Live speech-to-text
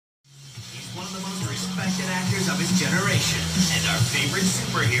figures of his generation and our favorite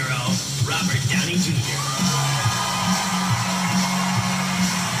superhero, Robert Downey Jr.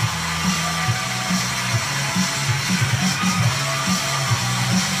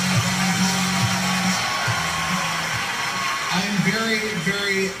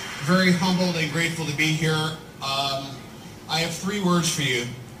 Very humbled and grateful to be here. I have 3 words for you.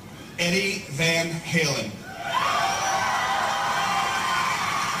 Eddie Van Halen.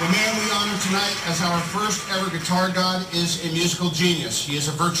 The man we honor tonight as our first ever guitar god is a musical genius. He is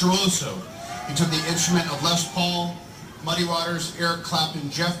a virtuoso. He took the instrument of Les Paul, Muddy Waters, Eric Clapton,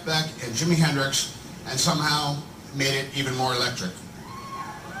 Jeff Beck, and Jimi Hendrix, and somehow made it even more electric.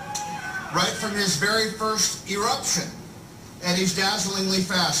 Right from his very first eruption, Eddie's dazzlingly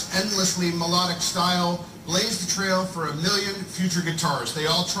fast, endlessly melodic style blazed the trail for a million future guitarists. They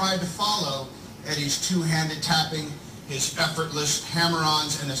all tried to follow Eddie's two-handed tapping, his effortless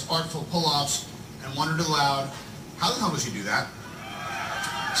hammer-ons, and his artful pull-offs, and wondered aloud, how the hell does he do that?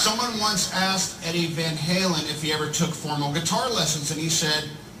 Someone once asked Eddie Van Halen if he ever took formal guitar lessons, and he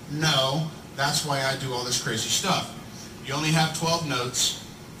said, no, that's why I do all this crazy stuff. You only have 12 notes,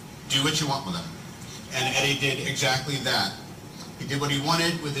 do what you want with them. And Eddie did exactly that. He did what he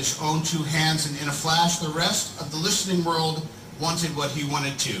wanted with his own 2 hands, and in a flash, the rest of the listening world wanted what he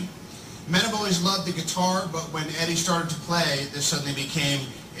wanted too. Men have always loved the guitar, but when Eddie started to play, this suddenly became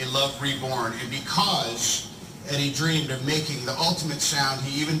a love reborn. And because Eddie dreamed of making the ultimate sound,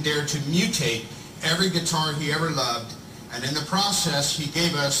 he even dared to mutate every guitar he ever loved, and in the process, he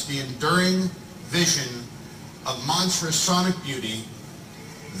gave us the enduring vision of monstrous sonic beauty,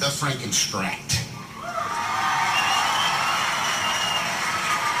 the Frankenstrat.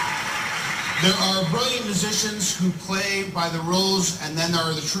 There are brilliant musicians who play by the rules, and then there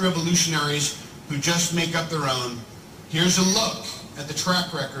are the true revolutionaries who just make up their own. Here's a look at the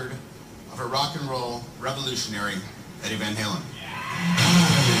track record of a rock and roll revolutionary, Eddie Van Halen.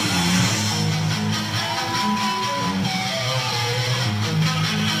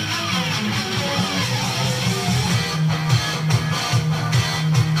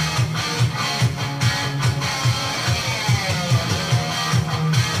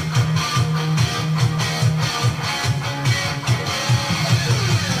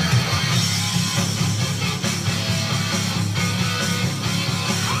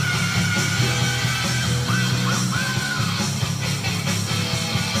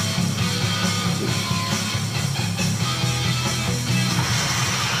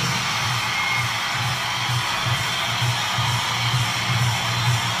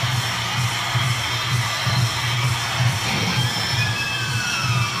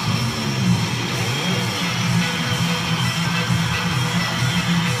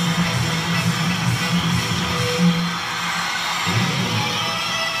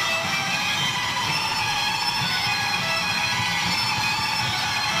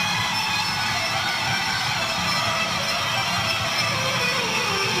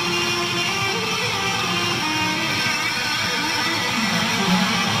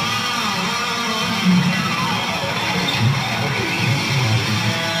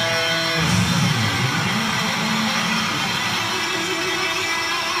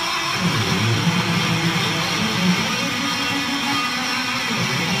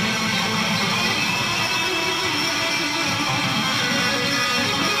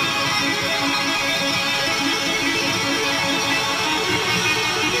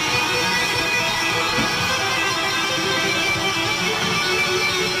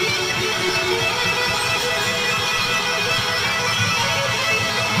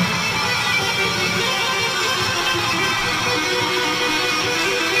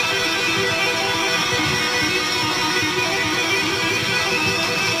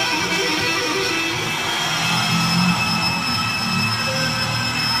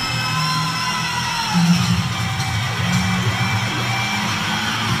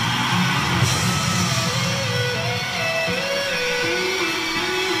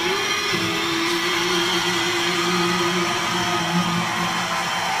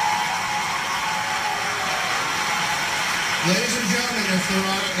 Ladies and gentlemen, if there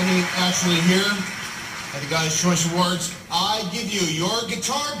are any actually here at the Guys' Choice Awards, I give you your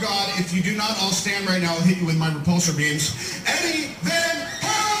guitar god. If you do not all stand right now, I'll hit you with my repulsor beams. Eddie Van Halen!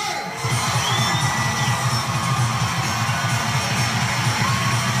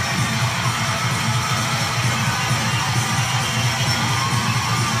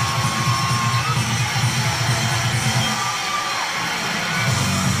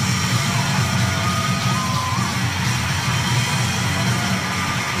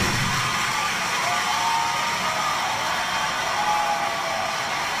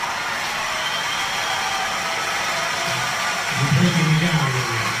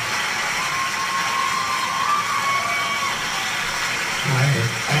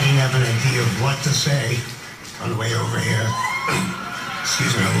 an idea of what to say on the way over here.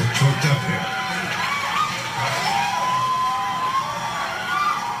 Excuse me, I'm a little choked up here.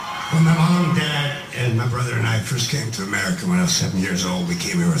 When my mom, dad, and my brother and I first came to America when I was 7 years old, we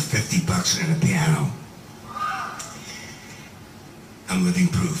came here with 50 bucks and a piano. I'm living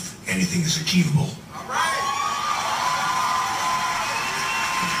proof. Anything is achievable. All right.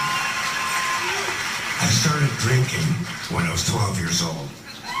 I started drinking when I was 12 years old.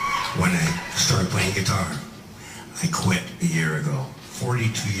 When I started playing guitar, I quit a year ago,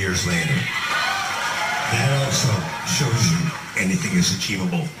 42 years later. That also shows you anything is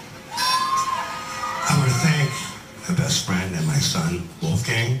achievable. I want to thank my best friend and my son,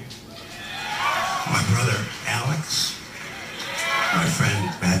 Wolfgang, my brother, Alex, my friend,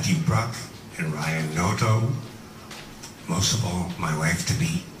 Matthew Bruck, and Ryan Noto, most of all, my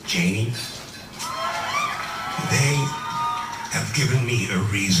wife-to-be, Janie. They have given me a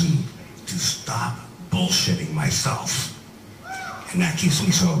reason to stop bullshitting myself, and that keeps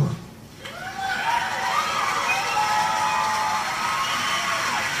me sober.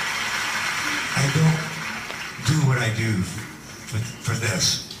 I don't do what I do for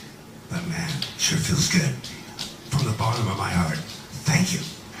this, but man, it sure feels good. From the bottom of my heart, thank you.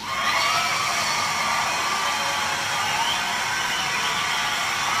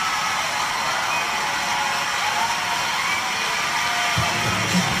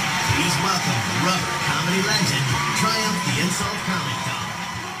 Please welcome rubber comedy legend, Triumph the Insult Comic Con.